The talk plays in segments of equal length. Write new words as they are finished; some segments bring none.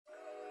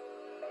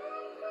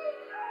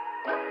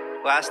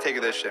Last take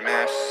of this shit,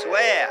 man. I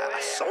swear.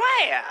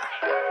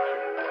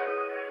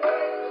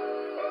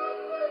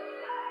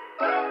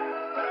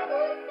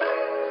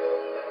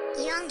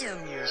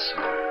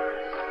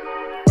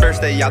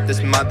 First day out, this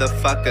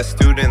motherfucker,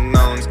 student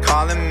loans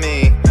calling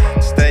me.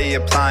 Stay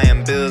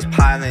applying, bills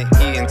piling,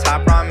 eating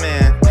top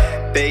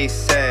ramen. They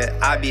said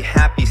I'd be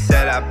happy,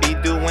 said I'd be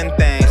doing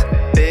things,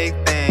 big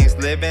things,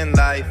 living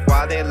life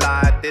while they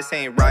lie. This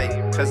ain't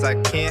right, cause I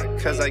can't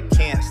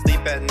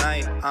sleep at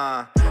night.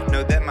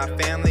 Know that my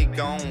family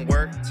gon'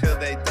 work till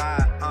they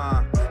die.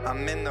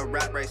 I'm in the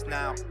rat race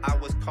now, I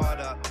was caught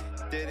up,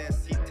 didn't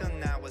see till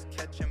now, was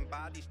catching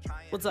bodies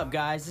trying. What's up,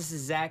 guys? This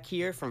is Zach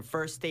here from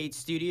First State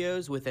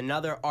Studios with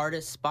another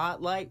artist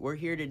spotlight. We're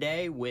here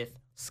today with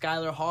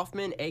Skylar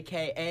Hoffman,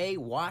 aka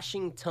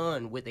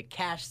Washington, with a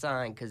cash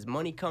sign, cause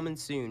money coming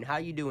soon. How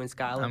you doing,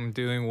 Skylar? I'm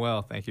doing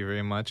well, thank you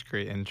very much.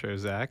 Great intro,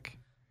 Zach.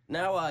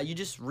 Now, you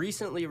just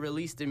recently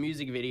released a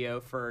music video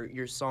for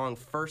your song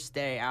First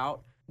Day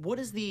Out. What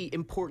is the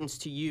importance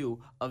to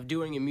you of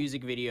doing a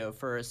music video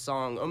for a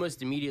song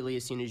almost immediately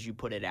as soon as you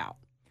put it out?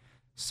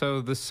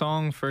 So the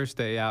song First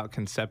Day Out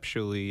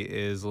conceptually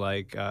is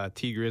like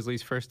T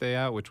Grizzly's First Day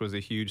Out, which was a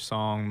huge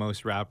song.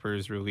 Most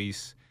rappers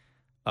release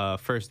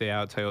First Day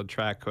Out titled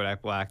track.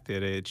 Kodak Black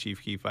did it,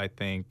 Chief Keef, I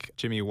think,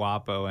 Jimmy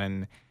Wapo,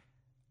 and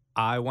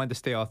I wanted to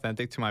stay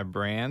authentic to my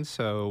brand.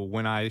 So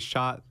when I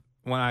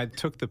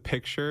took the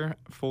picture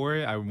for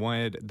it, I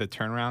wanted the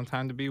turnaround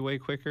time to be way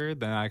quicker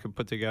than I could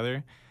put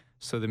together.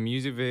 So the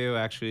music video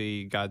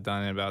actually got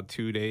done in about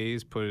 2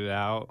 days, put it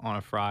out on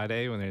a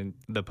Friday when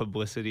the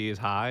publicity is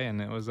high,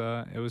 and it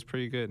was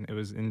pretty good. It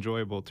was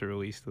enjoyable to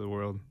release to the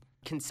world.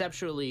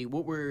 Conceptually,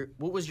 what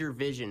was your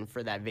vision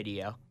for that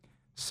video?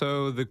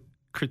 So the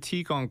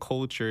critique on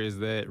culture is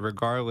that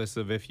regardless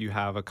of if you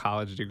have a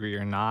college degree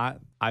or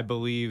not, I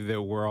believe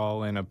that we're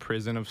all in a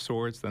prison of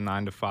sorts, the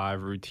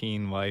 9-to-5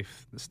 routine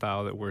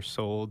lifestyle that we're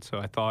sold. So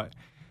I thought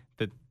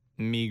that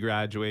me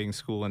graduating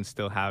school and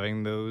still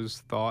having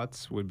those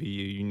thoughts would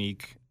be a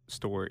unique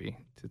story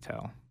to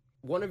tell.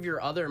 One of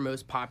your other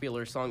most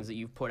popular songs that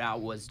you've put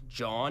out was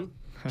John.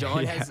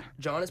 John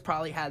has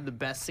probably had the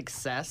best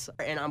success,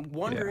 and I'm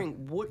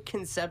wondering what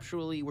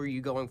conceptually were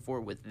you going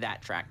for with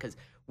that track? Because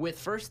with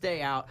First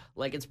Day Out,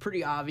 like, it's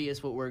pretty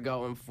obvious what we're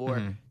going for.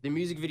 Mm-hmm. The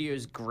music video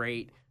is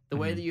great. The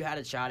way that you had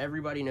it shot,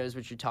 everybody knows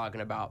what you're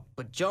talking about.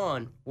 But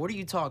John, what are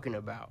you talking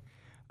about?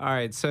 All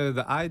right, so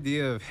the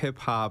idea of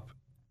hip-hop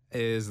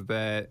is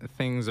that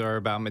things are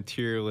about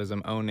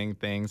materialism, owning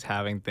things,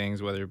 having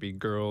things, whether it be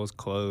girls,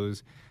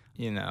 clothes,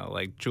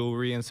 like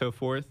jewelry and so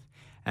forth.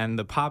 And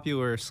the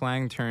popular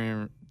slang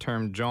term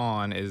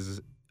John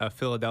is a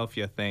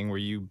Philadelphia thing where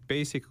you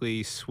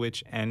basically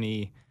switch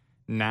any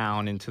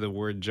noun into the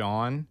word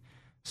John.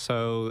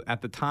 So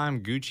at the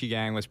time, Gucci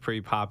Gang was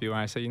pretty popular.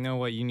 And I said, you know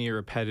what, you need a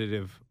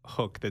repetitive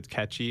hook that's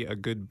catchy, a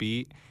good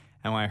beat.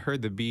 And when I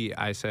heard the beat,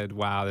 I said,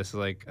 wow, this is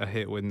like a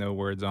hit with no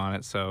words on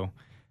it. So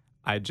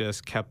I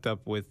just kept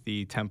up with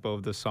the tempo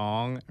of the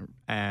song.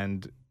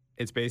 And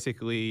it's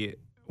basically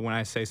when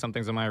I say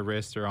something's on my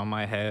wrist or on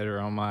my head or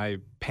on my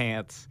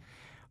pants,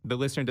 the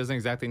listener doesn't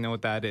exactly know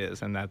what that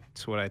is. And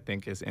that's what I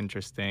think is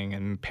interesting.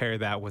 And pair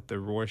that with the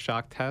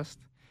Rorschach test,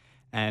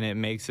 and it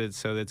makes it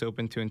so that it's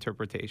open to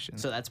interpretation.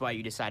 So that's why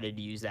you decided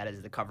to use that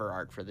as the cover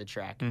art for the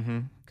track.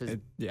 Because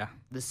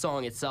the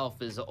song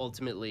itself is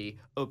ultimately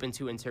open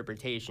to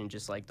interpretation,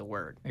 just like the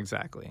word.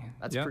 Exactly.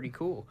 That's pretty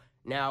cool.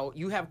 Now,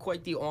 you have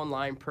quite the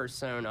online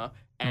persona,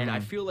 and I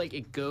feel like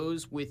it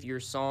goes with your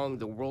song,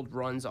 The World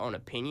Runs on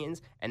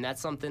Opinions, and that's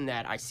something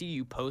that I see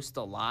you post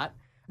a lot.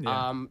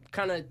 Yeah.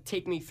 Kind of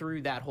take me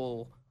through that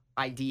whole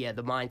idea,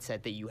 the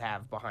mindset that you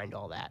have behind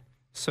all that.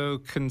 So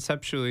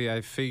conceptually,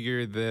 I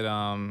figured that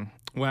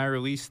when I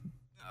released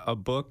a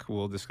book,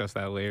 we'll discuss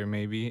that later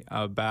maybe,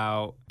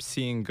 about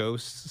seeing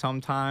ghosts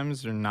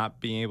sometimes or not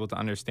being able to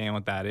understand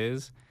what that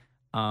is.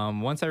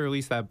 Once I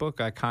released that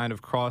book, I kind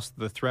of crossed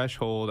the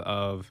threshold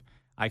of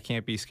I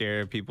can't be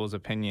scared of people's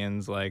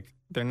opinions. Like,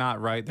 they're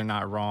not right, they're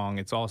not wrong.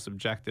 It's all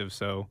subjective.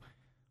 So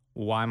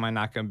why am I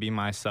not going to be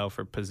myself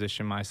or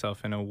position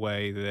myself in a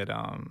way that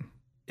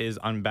is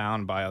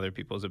unbound by other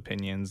people's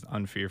opinions,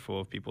 unfearful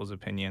of people's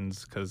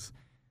opinions? Because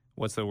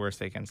what's the worst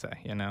they can say,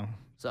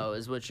 So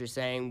is what you're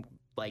saying,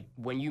 like,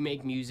 when you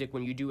make music,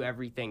 when you do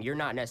everything, you're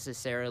not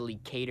necessarily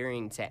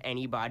catering to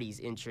anybody's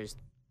interest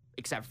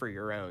except for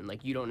your own.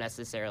 Like, you don't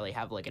necessarily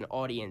have, like, an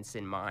audience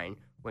in mind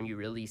when you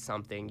release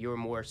something. You're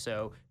more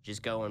so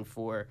just going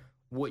for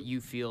what you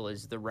feel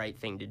is the right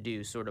thing to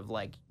do, sort of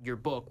like your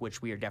book,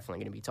 which we are definitely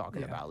going to be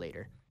talking about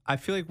later. I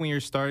feel like when you're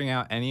starting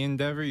out any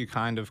endeavor, you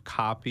kind of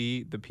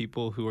copy the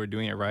people who are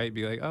doing it right.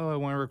 Be like, oh, I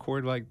want to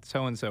record like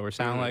so-and-so or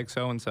sound like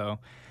so-and-so.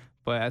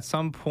 But at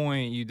some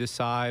point, you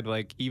decide,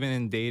 like, even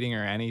in dating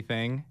or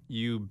anything,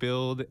 you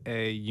build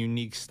a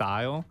unique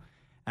style.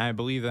 And I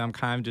believe that I'm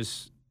kind of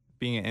just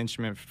being an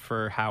instrument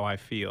for how I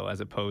feel as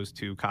opposed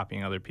to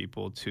copying other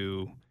people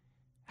to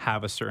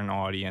have a certain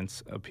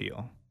audience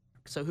appeal.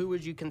 So who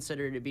would you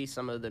consider to be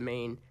some of the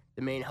main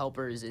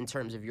helpers in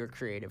terms of your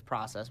creative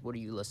process? What are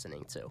you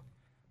listening to?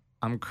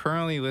 I'm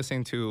currently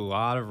listening to a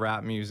lot of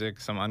rap music,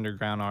 some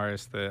underground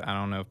artists that I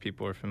don't know if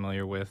people are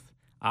familiar with.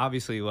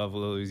 Obviously, love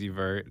Lil Uzi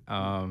Vert.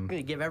 I'm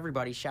gonna give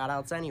everybody shout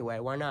outs anyway.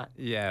 Why not?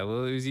 Yeah,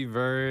 Lil Uzi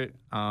Vert,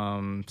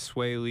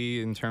 Sway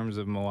Lee in terms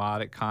of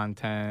melodic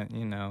content,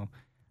 you know.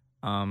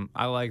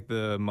 I like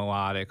the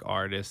melodic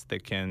artists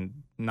that can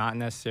not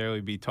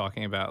necessarily be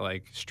talking about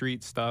like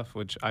street stuff,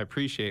 which I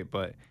appreciate,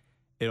 but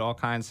it all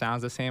kind of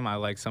sounds the same. I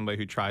like somebody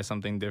who tries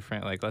something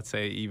different. Like, let's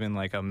say even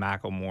like a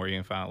Macklemore,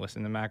 if I don't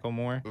listen to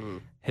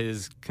Macklemore,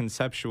 his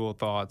conceptual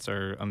thoughts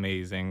are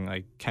amazing.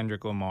 Like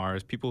Kendrick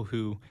Lamar's, people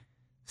who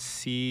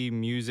see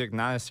music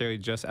not necessarily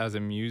just as a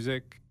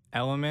music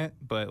element,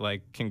 but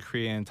like can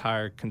create an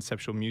entire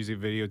conceptual music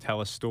video,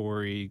 tell a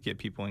story, get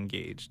people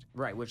engaged.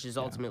 Right, which is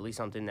ultimately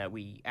something that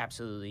we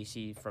absolutely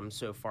see from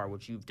so far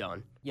what you've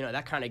done. You know,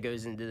 that kind of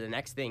goes into the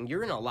next thing.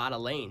 You're in a lot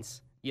of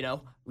lanes. You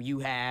know, you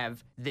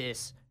have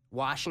this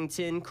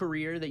Washington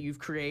career that you've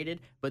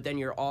created, but then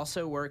you're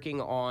also working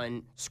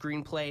on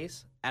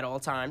screenplays at all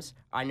times.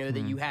 I know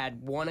that you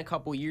had one a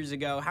couple years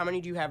ago. How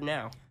many do you have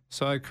now?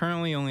 So I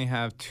currently only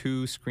have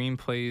 2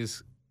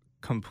 screenplays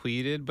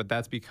completed, but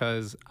that's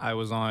because I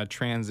was on a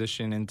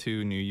transition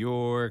into New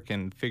York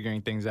and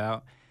figuring things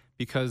out,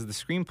 because the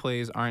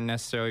screenplays aren't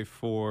necessarily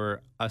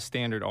for a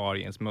standard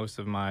audience. Most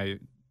of my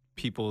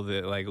people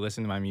that like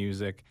listen to my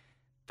music,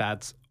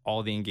 that's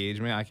all the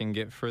engagement I can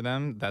get for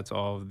them. That's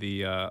all of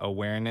the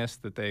awareness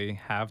that they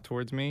have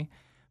towards me.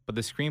 But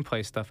the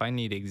screenplay stuff, I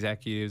need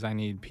executives. I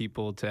need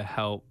people to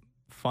help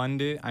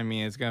fund it. I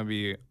mean, it's going to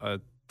be a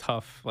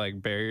tough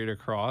like barrier to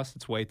cross.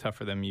 It's way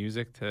tougher than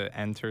music to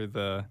enter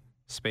the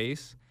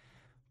space.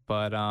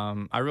 But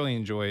I really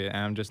enjoy it, and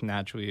I'm just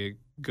naturally a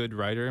good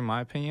writer, in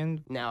my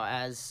opinion. Now,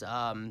 as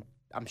I'm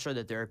sure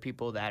that there are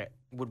people that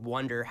would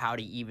wonder how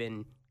to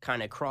even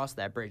kind of cross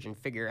that bridge and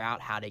figure out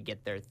how to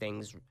get their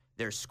things,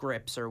 their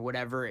scripts or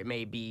whatever it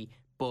may be,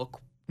 book,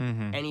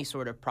 any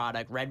sort of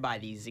product read by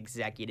these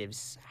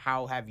executives.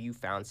 How have you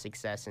found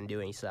success in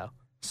doing so?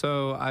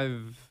 So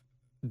I've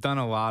done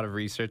a lot of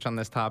research on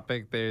this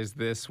topic. There's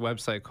this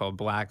website called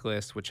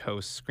Blacklist, which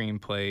hosts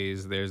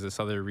screenplays. There's this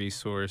other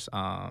resource,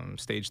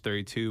 Stage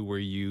 32, where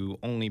you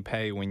only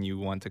pay when you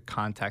want to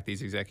contact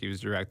these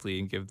executives directly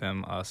and give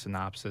them a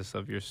synopsis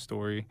of your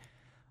story.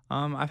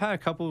 I've had a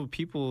couple of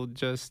people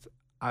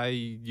I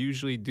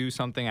usually do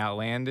something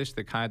outlandish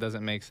that kind of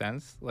doesn't make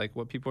sense, like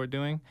what people are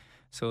doing.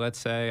 So let's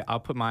say I'll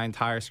put my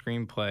entire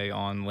screenplay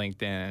on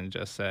LinkedIn and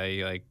just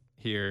say, like,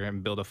 here,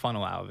 and build a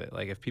funnel out of it.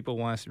 Like, if people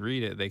want to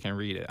read it, they can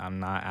read it.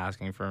 I'm not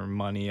asking for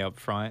money up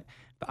front.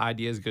 The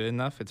idea is good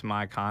enough. It's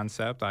my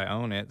concept. I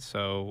own it.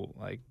 So,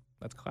 like,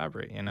 let's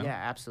collaborate, you know? Yeah,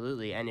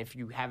 absolutely. And if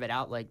you have it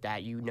out like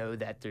that, you know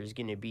that there's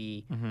going to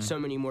be so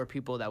many more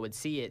people that would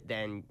see it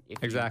than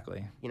if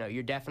Exactly. You know,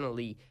 you're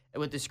definitely,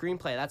 with the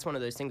screenplay, that's one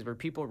of those things where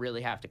people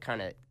really have to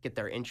kind of get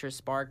their interest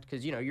sparked,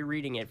 because, you know, you're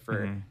reading it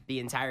for the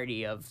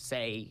entirety of,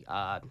 say,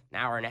 an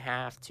hour and a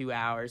half, 2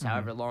 hours,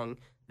 however long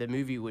the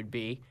movie would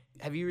be.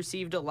 Have you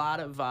received a lot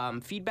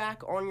of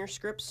feedback on your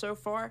scripts so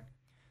far?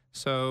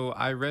 So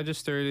I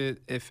registered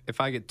it.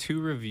 If I get 2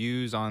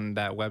 reviews on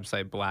that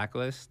website,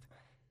 Blacklist,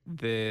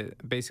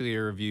 basically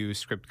a review,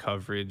 script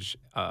coverage,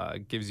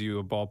 gives you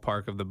a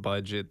ballpark of the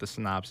budget, the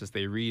synopsis.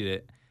 They read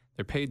it.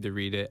 They're paid to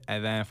read it.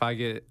 And then if I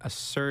get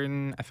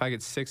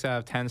 6 out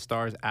of 10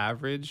 stars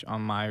average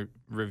on my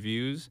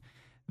reviews,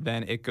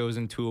 then it goes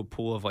into a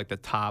pool of like the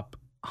top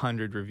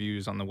 100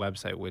 reviews on the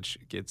website, which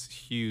gets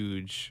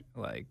huge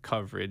like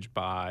coverage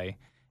by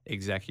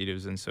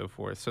executives and so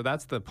forth. So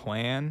that's the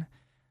plan.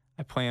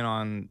 I plan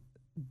on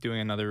doing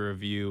another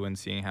review and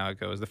seeing how it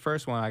goes. The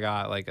first one I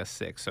got like a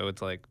 6, so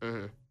it's like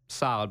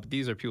solid. But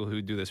these are people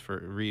who do this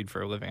read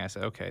for a living. I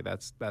said, okay,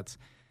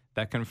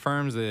 that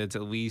confirms that it's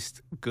at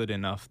least good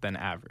enough than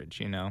average,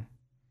 you know.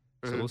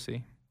 So we'll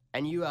see.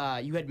 And you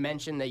had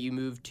mentioned that you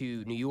moved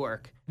to New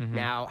York.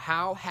 Now,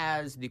 how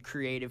has the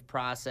creative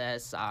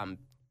process,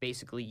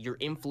 basically your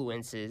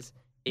influences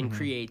in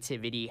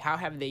creativity, how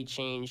have they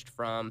changed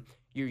from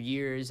your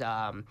years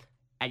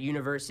at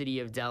University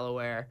of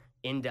Delaware,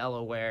 in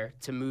Delaware,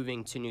 to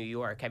moving to New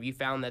York? Have you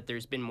found that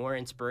there's been more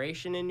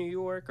inspiration in New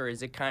York, or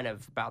is it kind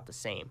of about the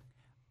same?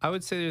 I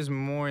would say there's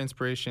more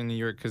inspiration in New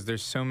York because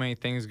there's so many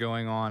things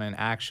going on, and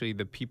actually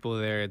the people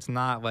there, it's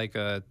not like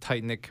a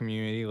tight-knit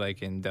community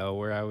like in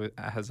Delaware,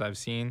 as I've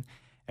seen.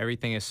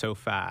 Everything is so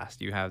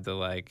fast. You have to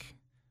like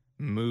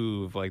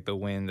move like the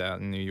wind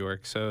out in New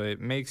York. So it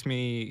makes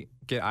me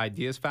get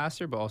ideas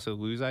faster, but also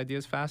lose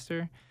ideas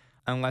faster.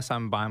 Unless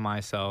I'm by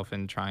myself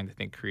and trying to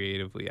think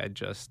creatively. I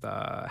just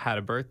had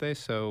a birthday,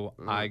 so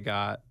I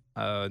got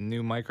a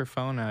new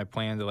microphone, and I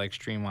plan to like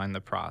streamline the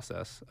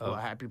process of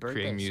happy birthday,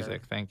 creating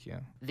music. sir. Thank you.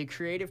 The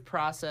creative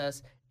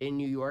process in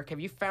New York, have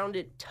you found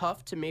it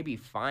tough to maybe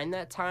find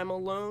that time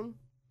alone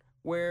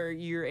where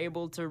you're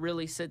able to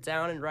really sit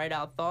down and write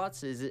out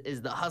thoughts?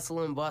 Is the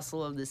hustle and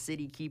bustle of the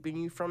city keeping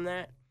you from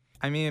that?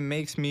 I mean, it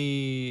makes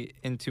me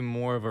into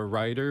more of a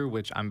writer,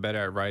 which I'm better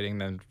at writing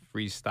than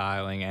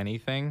freestyling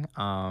anything.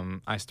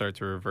 I start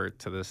to revert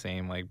to the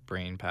same like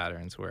brain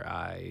patterns where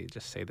I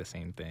just say the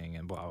same thing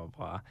and blah, blah,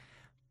 blah.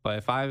 But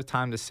if I have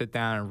time to sit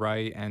down and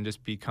write and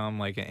just become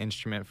like an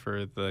instrument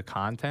for the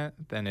content,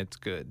 then it's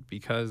good.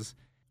 Because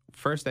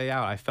first day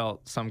out, I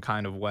felt some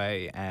kind of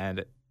way.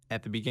 And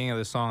at the beginning of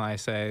the song, I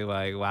say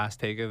like last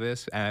take of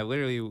this. And I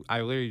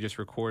literally just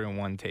record in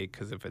one take,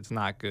 because if it's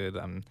not good,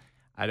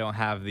 I don't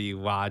have the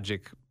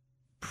Logic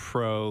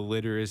Pro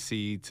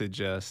literacy to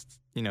just,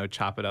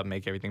 chop it up,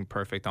 make everything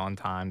perfect on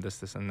time,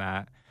 this, and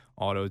that,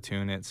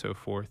 auto-tune it, so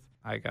forth.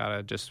 I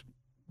gotta just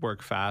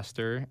work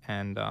faster,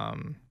 and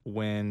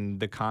when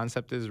the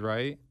concept is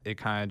right, it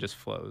kind of just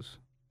flows.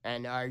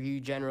 And are you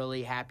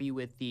generally happy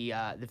with the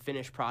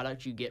finished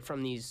product you get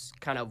from these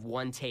kind of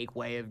one-take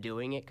way of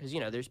doing it? Because,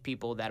 there's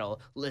people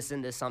that'll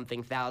listen to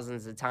something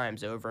thousands of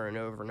times over and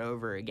over and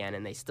over again,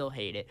 and they still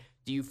hate it.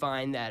 Do you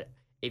find that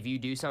if you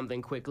do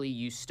something quickly,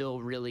 you still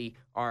really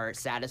are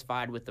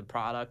satisfied with the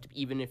product,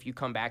 even if you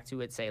come back to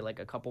it, say, like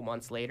a couple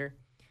months later?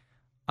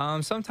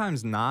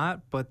 Sometimes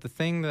not, but the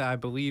thing that I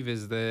believe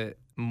is that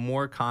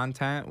more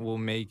content will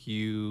make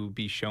you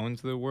be shown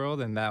to the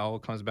world, and that all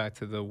comes back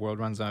to the world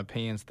runs on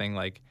opinions thing.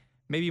 Like,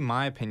 maybe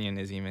my opinion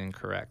is even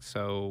incorrect,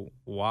 so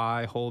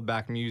why hold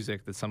back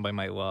music that somebody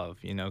might love,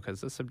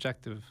 because it's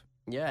subjective.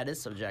 Yeah, it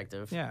is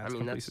subjective. Yeah,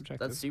 it's subjective.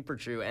 That's super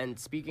true. And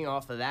speaking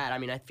off of that,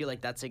 I feel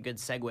like that's a good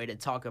segue to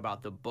talk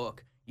about the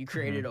book. You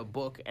created a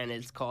book, and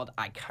it's called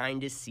I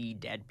Kinda See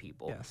Dead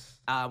People. Yes.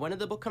 When did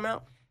the book come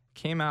out?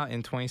 Came out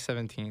in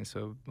 2017,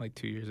 so like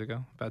 2 years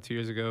ago. About 2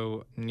 years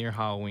ago, near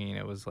Halloween,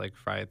 it was like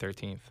Friday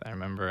 13th. I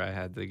remember I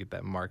had to get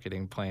that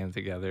marketing plan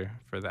together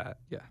for that.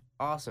 Yeah.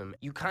 Awesome.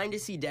 You Kinda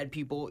See Dead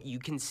People, you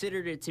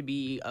considered it to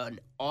be an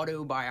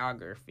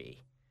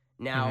autobiography.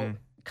 Now,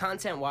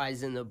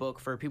 content-wise in the book,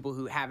 for people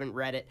who haven't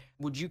read it,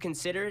 would you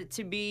consider it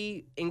to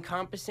be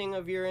encompassing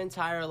of your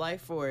entire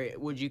life, or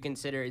would you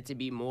consider it to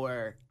be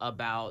more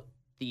about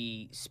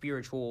the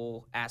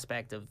spiritual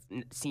aspect of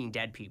seeing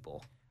dead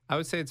people? I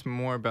would say it's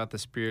more about the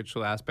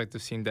spiritual aspect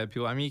of seeing dead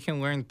people. You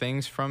can learn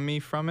things from me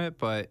from it,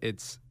 but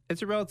it's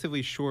a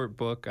relatively short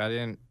book. I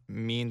didn't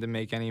mean to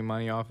make any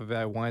money off of it.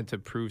 I wanted to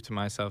prove to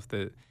myself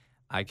that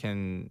I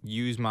can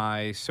use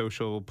my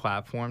social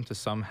platform to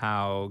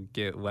somehow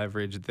get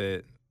leverage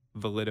that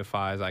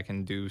validifies I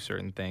can do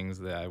certain things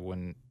that I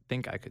wouldn't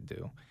think I could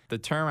do. The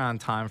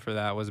turnaround time for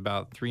that was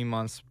about 3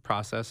 months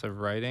process of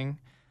writing,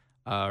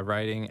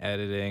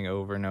 editing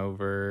over and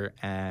over,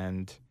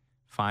 and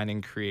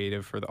finding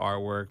creative for the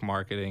artwork,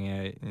 marketing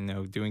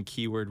it, doing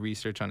keyword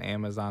research on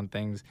Amazon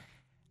things,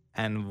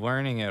 and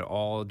learning it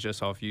all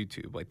just off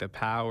YouTube. Like, the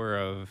power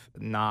of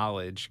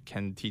knowledge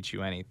can teach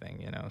you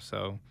anything,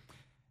 So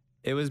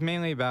it was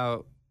mainly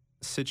about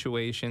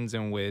situations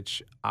in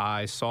which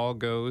I saw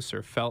ghosts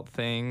or felt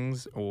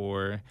things,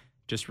 or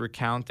just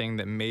recounting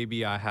that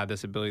maybe I had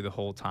this ability the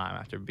whole time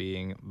after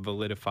being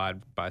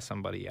validified by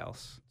somebody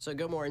else. So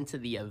go more into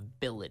the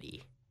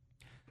ability.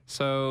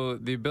 So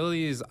the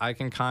ability is I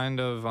can kind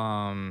of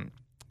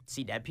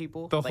see dead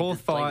people. The whole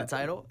thought. Like the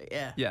title.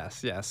 Yeah.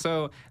 Yes.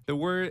 So the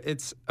word,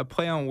 it's a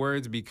play on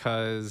words,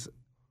 because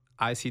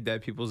I see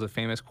dead people is a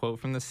famous quote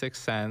from The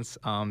Sixth Sense.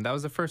 That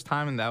was the first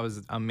time, and that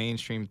was a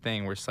mainstream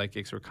thing where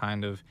psychics were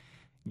kind of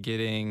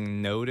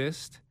getting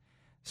noticed.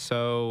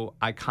 So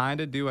I kind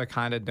of do, I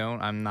kind of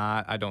don't.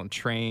 I don't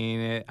train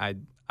it.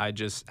 I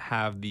just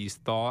have these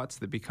thoughts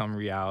that become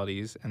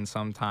realities, and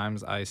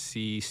sometimes I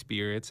see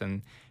spirits,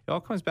 and it all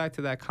comes back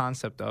to that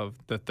concept of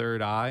the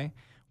third eye,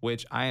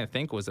 which I didn't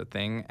think was a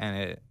thing,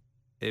 and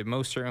it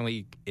most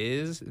certainly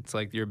is. It's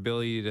like your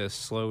ability to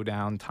slow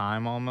down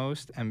time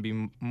almost and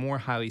be more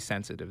highly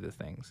sensitive to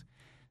things.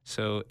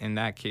 So in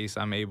that case,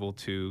 I'm able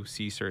to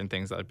see certain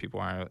things that other people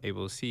aren't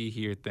able to see,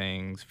 hear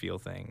things, feel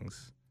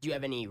things. Do you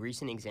have any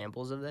recent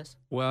examples of this?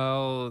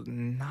 Well,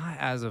 not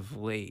as of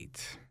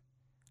late.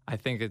 I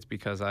think it's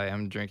because I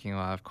am drinking a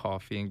lot of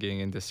coffee and getting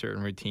into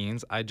certain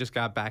routines. I just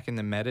got back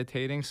into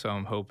meditating, so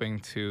I'm hoping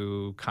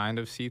to kind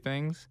of see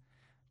things,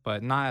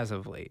 but not as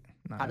of late.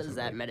 How does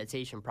that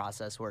meditation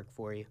process work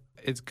for you?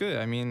 It's good.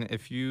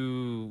 If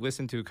you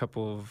listen to a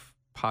couple of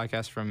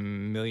podcasts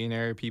from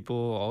millionaire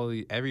people,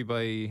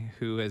 everybody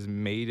who has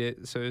made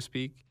it, so to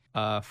speak,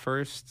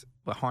 first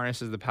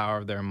harnesses the power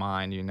of their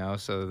mind,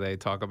 so they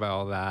talk about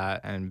all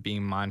that and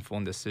being mindful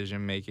in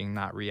decision making,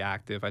 not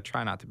reactive. I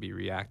try not to be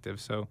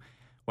reactive. So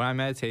when I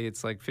meditate,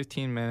 it's like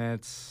 15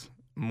 minutes,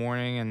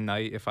 morning and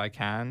night if I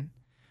can,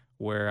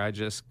 where I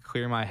just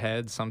clear my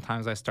head.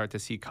 Sometimes I start to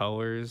see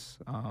colors,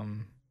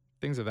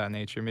 things of that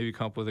nature, maybe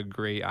come up with a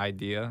great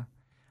idea.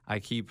 I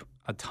keep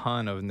a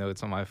ton of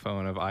notes on my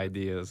phone of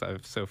ideas.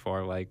 I've so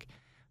far like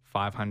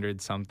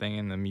 500 something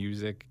in the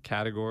music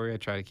category. I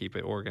try to keep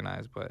it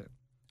organized, but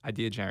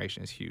idea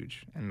generation is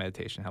huge, and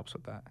meditation helps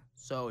with that.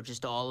 So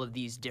just all of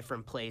these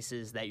different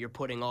places that you're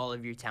putting all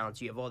of your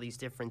talents, you have all these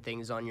different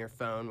things on your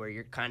phone where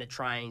you're kind of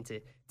trying to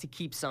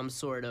keep some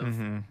sort of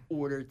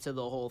order to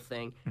the whole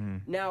thing.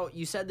 Now,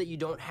 you said that you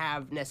don't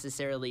have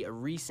necessarily a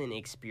recent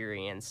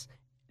experience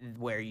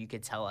where you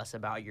could tell us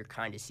about your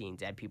kind of seeing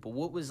dead people.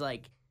 What was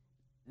like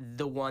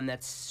the one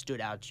that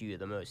stood out to you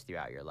the most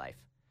throughout your life?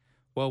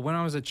 Well, when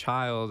I was a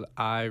child,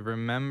 I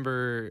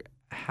remember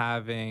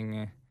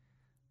having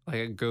like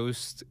a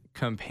ghost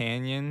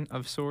companion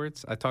of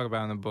sorts. I talk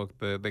about in the book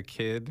the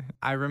kid.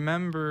 I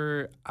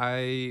remember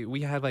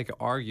we had like an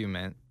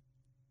argument,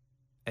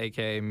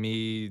 aka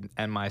me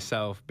and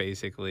myself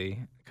basically,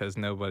 because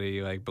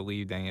nobody like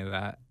believed any of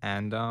that.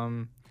 And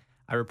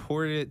I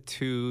reported it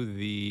to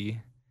the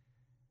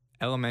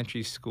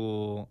elementary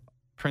school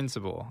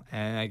principal,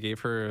 and I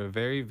gave her a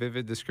very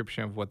vivid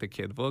description of what the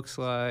kid looks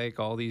like,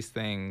 all these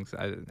things.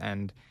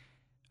 And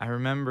I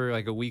remember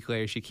like a week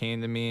later, she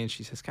came to me and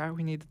she says, "Guy,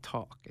 we need to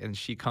talk." And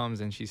she comes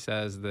and she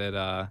says that,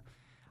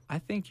 "I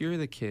think you're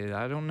the kid.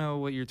 I don't know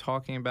what you're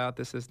talking about.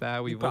 This is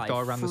that. We looked all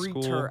around the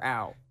school." Freaked her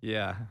out.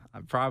 Yeah,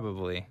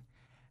 probably.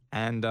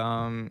 And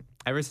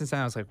ever since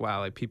then, I was like, wow,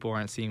 like people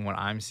aren't seeing what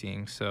I'm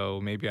seeing,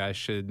 so maybe I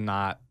should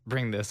not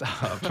bring this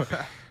up.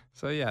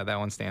 So yeah, that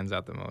one stands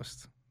out the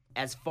most.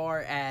 As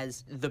far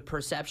as the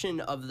perception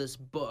of this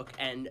book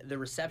and the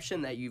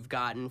reception that you've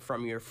gotten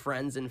from your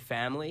friends and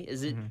family,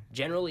 is it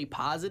generally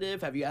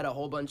positive? Have you had a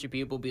whole bunch of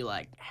people be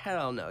like,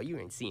 hell no, you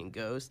ain't seeing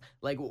ghosts?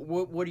 Like,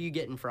 what are you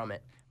getting from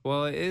it?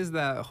 Well, it is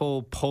that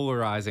whole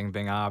polarizing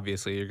thing,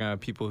 obviously. You're going to have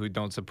people who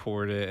don't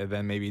support it and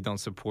then maybe don't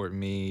support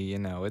me. You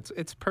know,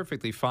 it's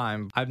perfectly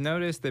fine. I've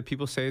noticed that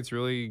people say it's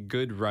really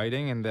good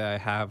writing and that I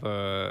have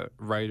a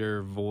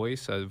writer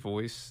voice, a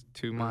voice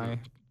to my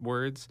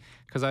words,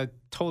 because I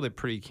told it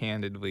pretty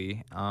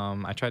candidly.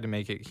 I tried to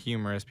make it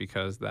humorous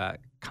because that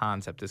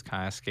concept is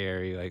kind of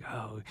scary. Like,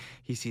 oh,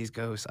 he sees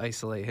ghosts,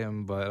 isolate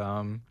him.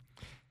 But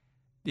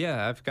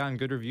yeah, I've gotten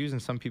good reviews,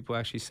 and some people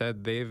actually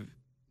said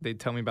they'd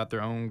tell me about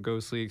their own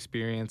ghostly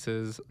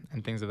experiences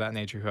and things of that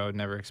nature who I would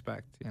never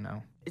expect, you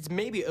know. It's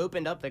maybe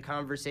opened up the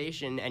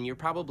conversation, and you're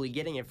probably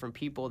getting it from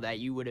people that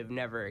you would have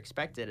never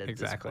expected at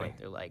this point.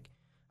 They're like,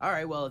 all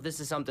right, well, if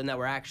this is something that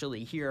we're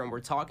actually here and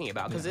we're talking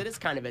about, because it is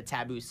kind of a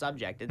taboo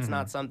subject. It's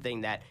not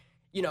something that,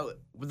 you know,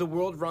 the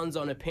world runs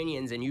on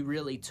opinions, and you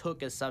really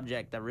took a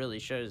subject that really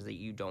shows that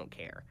you don't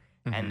care.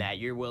 And that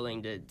you're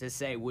willing to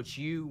say what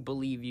you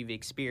believe you've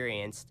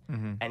experienced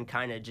and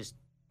kind of just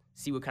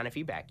see what kind of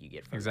feedback you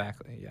get from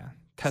Exactly, yeah.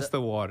 Test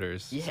the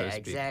waters, Yeah, so to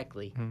speak.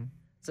 exactly.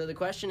 So the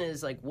question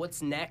is, like,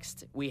 what's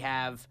next? We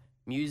have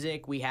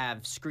music, we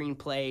have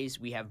screenplays,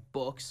 we have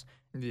books.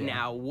 Yeah.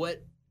 Now,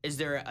 is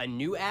there a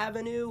new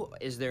avenue?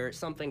 Is there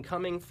something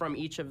coming from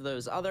each of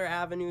those other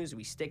avenues?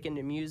 We stick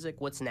into music?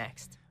 What's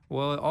next?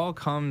 Well, it all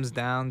comes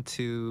down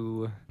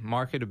to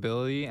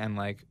marketability and,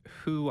 like,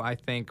 who I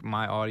think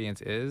my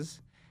audience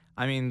is.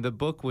 I mean, the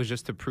book was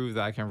just to prove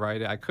that I can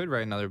write it. I could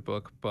write another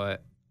book,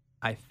 but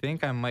I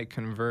think I might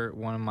convert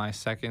one of my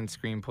second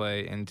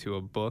screenplay into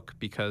a book,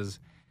 because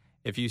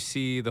if you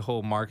see the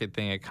whole market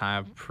thing, it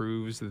kind of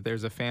proves that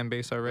there's a fan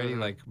base already,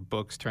 like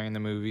books turning to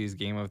movies,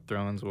 Game of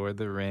Thrones, Lord of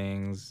the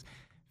Rings,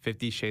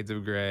 50 Shades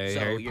of Grey,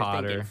 Harry Potter.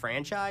 So you're thinking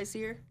franchise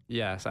here?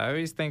 Yes, I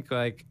always think,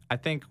 like, I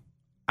think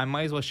I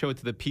might as well show it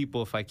to the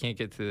people if I can't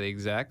get to the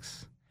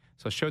execs.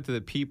 So show it to the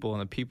people,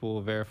 and the people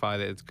will verify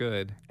that it's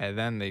good, and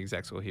then the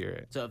execs will hear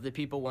it. So if the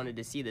people wanted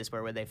to see this,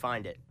 where would they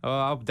find it? Oh,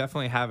 I'll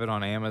definitely have it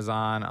on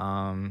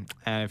Amazon.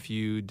 And if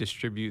you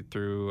distribute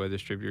through a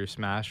distributor,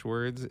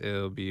 Smashwords,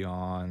 it'll be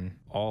on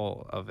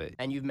all of it.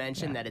 And you've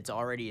mentioned that it's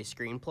already a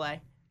screenplay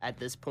at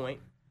this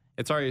point.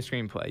 It's already a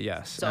screenplay,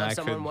 yes. So if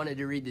someone wanted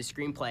to read the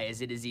screenplay,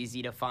 is it as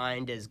easy to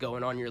find as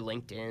going on your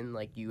LinkedIn,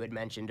 like you had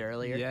mentioned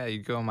earlier? Yeah,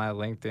 you go on my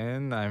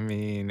LinkedIn. I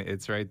mean,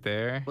 it's right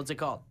there. What's it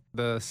called?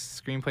 The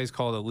screenplay is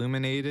called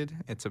Illuminated.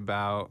 It's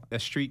about a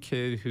street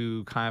kid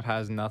who kind of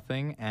has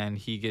nothing, and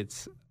he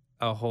gets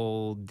a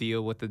whole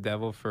deal with the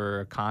devil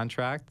for a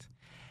contract.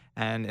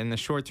 And in the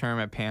short term,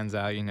 it pans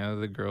out, you know,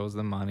 the girls,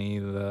 the money,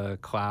 the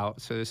clout,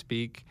 so to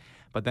speak.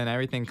 But then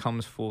everything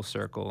comes full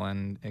circle,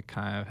 and it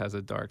kind of has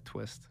a dark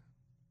twist.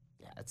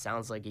 Yeah, it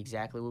sounds like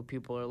exactly what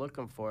people are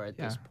looking for at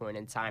this point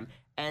in time.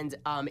 And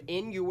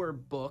in your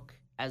book,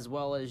 as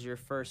well as your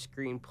first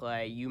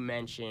screenplay, you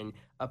mention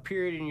a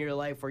period in your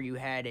life where you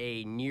had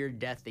a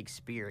near-death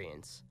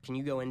experience. Can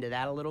you go into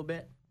that a little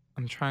bit?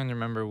 I'm trying to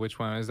remember which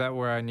one. Is that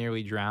where I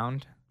nearly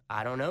drowned?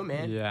 I don't know,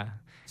 man. Yeah.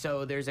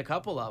 So there's a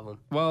couple of them.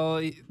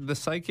 Well, the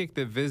psychic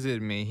that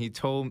visited me,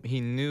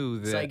 he knew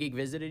that... Psychic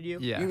visited you?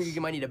 Yes.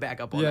 You might need to back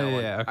up on that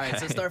one. Yeah, okay. All right,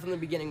 so start from the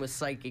beginning with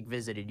psychic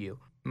visited you.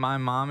 My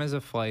mom is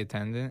a flight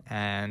attendant,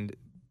 and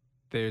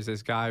there's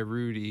this guy,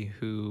 Rudy,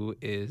 who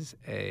is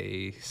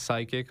a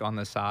psychic on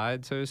the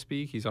side, so to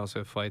speak. He's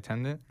also a flight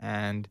attendant.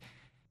 And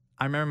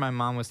I remember my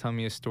mom was telling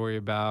me a story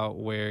about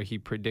where he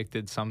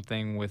predicted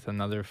something with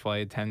another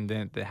flight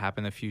attendant that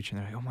happened in the future.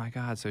 And they're like, oh my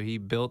God. So he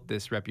built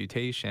this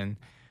reputation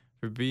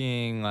for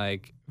being,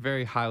 like,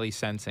 very highly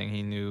sensing.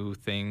 He knew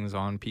things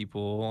on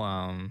people,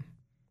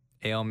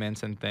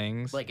 ailments and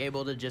things. Like,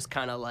 able to just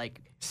kind of,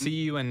 like... see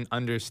you and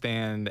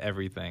understand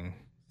everything.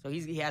 So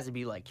he has to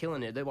be, like,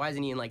 killing it. Why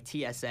isn't he in, like,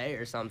 TSA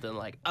or something?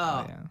 Like,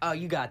 oh,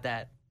 you got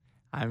that.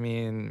 I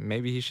mean,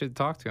 maybe he should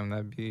talk to him.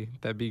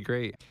 That'd be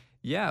great.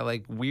 Yeah,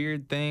 like,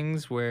 weird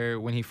things where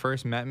when he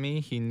first met me,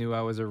 he knew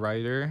I was a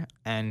writer,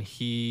 and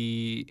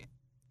he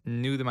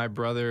knew that my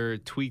brother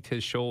tweaked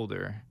his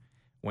shoulder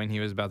when he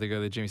was about to go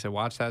to the gym. He said,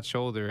 watch that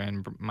shoulder,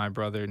 and my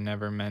brother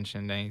never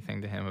mentioned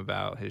anything to him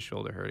about his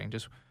shoulder hurting.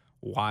 Just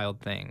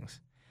wild things.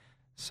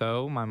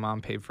 So my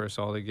mom paid for us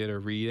all to get a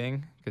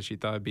reading because she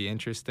thought it'd be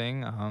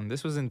interesting.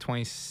 This was in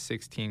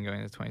 2016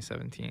 going to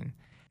 2017.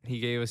 He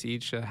gave us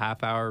each a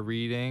half-hour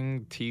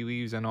reading, tea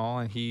leaves and all,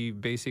 and he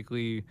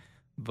basically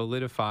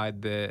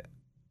validified that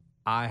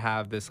I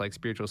have this like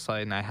spiritual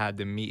sight and I had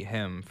to meet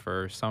him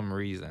for some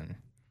reason.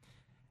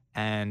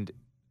 And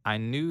I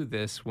knew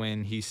this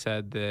when he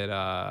said that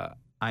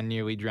I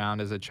nearly drowned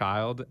as a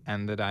child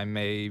and that I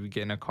may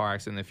get in a car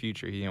accident in the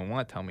future. He didn't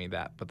want to tell me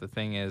that. But the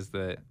thing is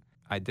that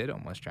I did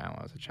almost drown when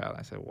I was a child.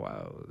 I said,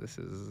 wow, this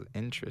is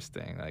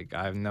interesting. Like,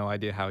 I have no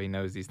idea how he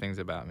knows these things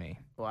about me.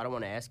 Well, I don't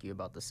want to ask you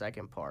about the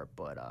second part,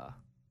 but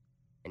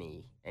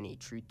any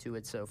truth to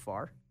it so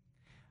far?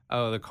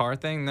 Oh, the car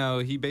thing? No,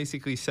 he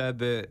basically said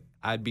that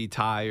I'd be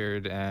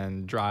tired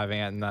and driving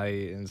at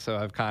night, and so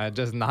I've kind of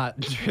just not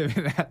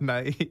driven at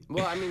night.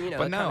 Well, I mean,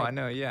 but no, I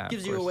know, yeah.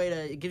 Gives you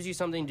it gives you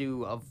something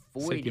to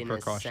avoid Safety in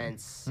precaution. a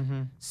sense.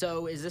 Mm-hmm.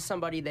 So, is this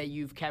somebody that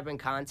you've kept in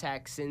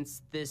contact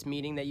since this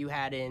meeting that you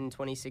had in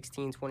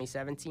 2016,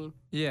 2017?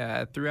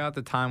 Yeah, throughout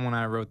the time when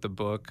I wrote the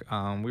book,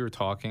 we were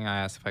talking. I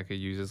asked if I could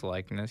use his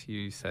likeness.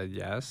 He said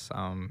yes.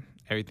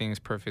 Everything's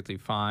perfectly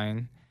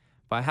fine.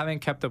 But I haven't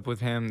kept up with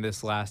him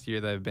this last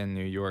year that I've been in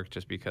New York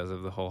just because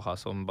of the whole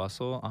hustle and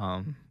bustle.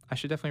 I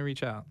should definitely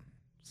reach out,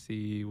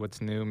 see what's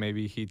new.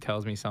 Maybe he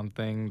tells me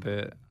something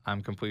that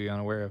I'm completely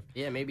unaware of.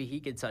 Yeah, maybe he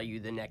could tell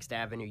you the next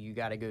avenue you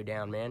got to go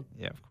down, man.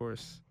 Yeah, of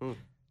course.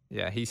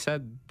 Yeah, he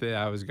said that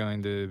I was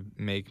going to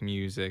make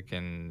music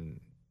and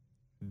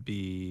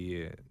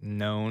be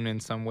known in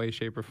some way,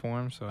 shape, or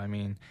form. So, I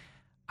mean,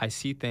 I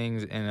see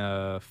things in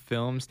a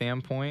film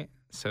standpoint.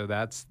 So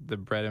that's the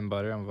bread and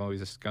butter. I'm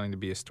always just going to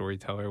be a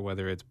storyteller,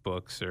 whether it's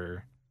books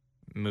or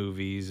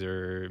movies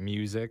or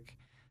music.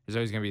 There's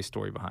always going to be a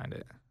story behind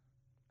it.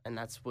 And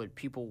that's what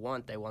people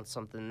want. They want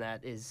something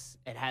that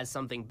it has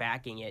something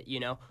backing it, you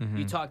know? Mm-hmm.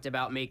 You talked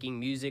about making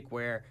music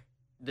where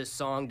the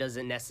song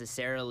doesn't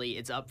necessarily,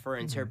 it's up for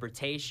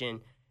interpretation.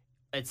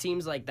 It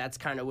seems like that's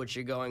kind of what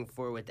you're going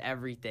for with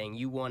everything.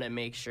 You want to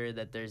make sure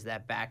that there's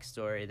that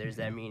backstory, there's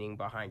that meaning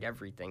behind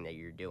everything that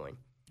you're doing.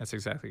 That's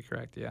exactly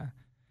correct, yeah.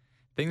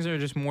 Things are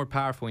just more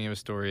powerful in your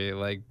story. It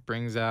like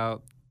brings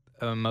out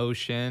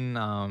emotion.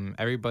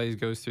 Everybody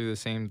goes through the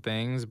same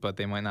things, but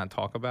they might not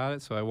talk about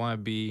it. So I want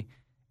to be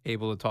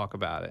able to talk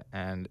about it.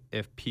 And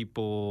if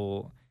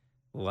people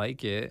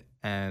like it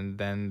and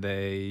then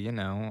they, you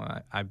know,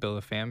 I build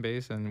a fan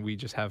base and we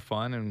just have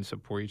fun and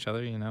support each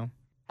other, you know.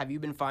 Have you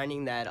been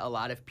finding that a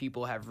lot of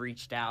people have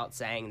reached out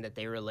saying that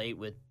they relate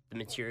with the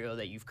material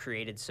that you've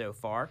created so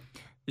far?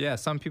 Yeah,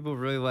 some people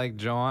really like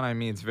John. I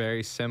mean, it's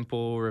very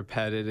simple,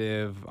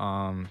 repetitive,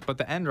 but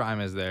the end rhyme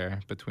is there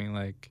between,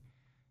 like,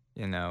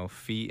 you know,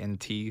 feet and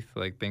teeth,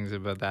 like things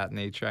about that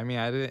nature. I mean,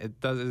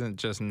 it doesn't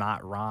just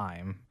not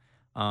rhyme.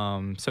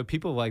 So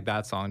people like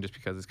that song just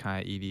because it's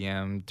kind of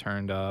EDM,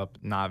 turned up,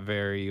 not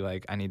very,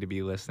 like, I need to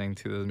be listening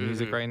to the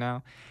music right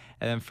now.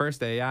 And then first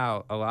day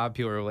out, a lot of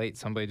people relate.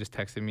 Somebody just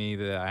texted me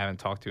that I haven't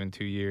talked to in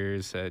 2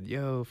 years, said,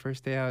 yo,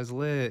 first day out is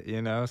lit,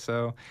 you know,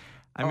 so...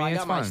 I mean, I it's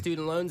got fun. my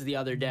student loans the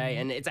other day,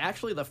 and it's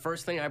actually the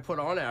first thing I put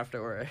on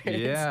afterwards.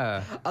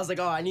 Yeah. I was like,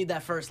 oh, I need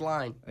that first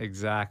line.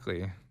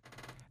 Exactly. As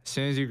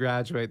soon as you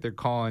graduate, they're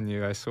calling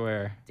you, I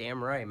swear.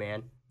 Damn right,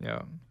 man.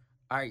 Yeah.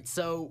 All right,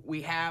 so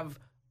we have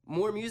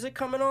more music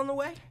coming on the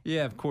way?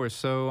 Yeah, of course.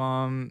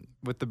 So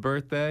with the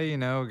birthday, you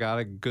know, got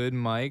a good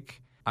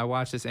mic. I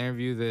watched this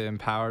interview that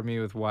empowered me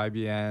with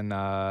YBN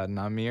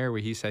Namir, where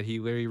he said he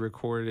literally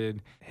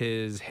recorded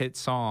his hit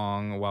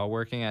song while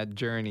working at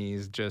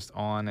Journeys just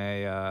on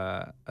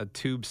a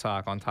tube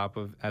sock on top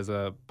of, as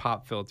a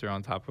pop filter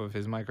on top of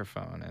his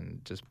microphone,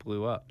 and just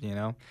blew up, you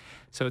know?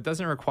 So it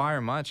doesn't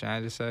require much, and I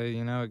just say,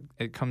 you know,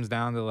 it comes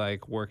down to,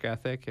 like, work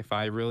ethic. If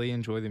I really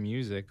enjoy the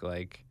music,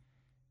 like,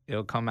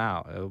 it'll come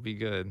out. It'll be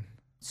good.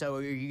 So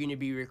are you going to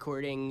be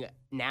recording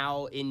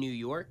now in New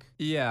York?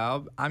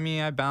 Yeah,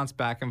 I bounce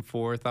back and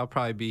forth. I'll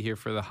probably be here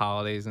for the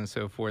holidays and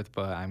so forth,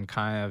 but I'm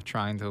kind of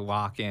trying to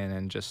lock in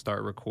and just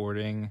start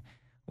recording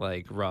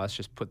like Russ,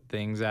 just put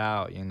things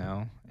out, you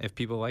know? If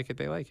people like it,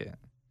 they like it.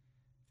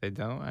 If they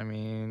don't, I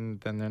mean,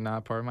 then they're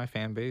not part of my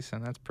fan base,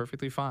 and that's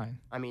perfectly fine.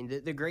 I mean,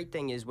 the great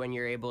thing is when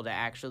you're able to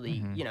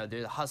actually, you know,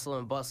 the hustle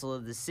and bustle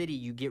of the city,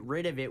 you get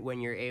rid of it when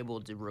you're able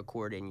to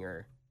record in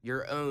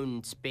your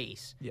own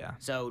space. Yeah.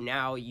 So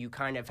now you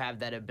kind of have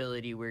that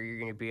ability where you're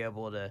going to be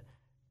able to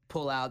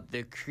pull out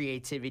the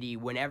creativity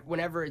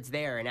whenever it's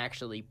there and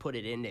actually put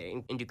it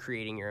into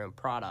creating your own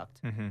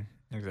product.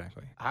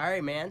 Exactly. All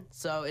right, man.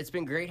 So it's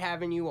been great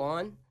having you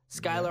on.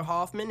 Skylar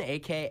Hoffman,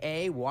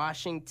 a.k.a.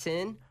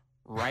 Washington,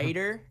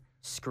 writer,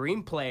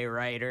 screenplay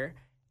writer,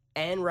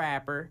 and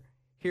rapper,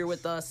 here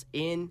with us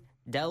in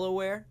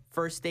Delaware,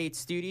 First State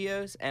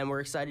Studios, and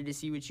we're excited to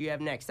see what you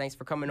have next. Thanks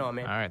for coming on,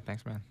 man. All right.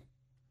 Thanks, man.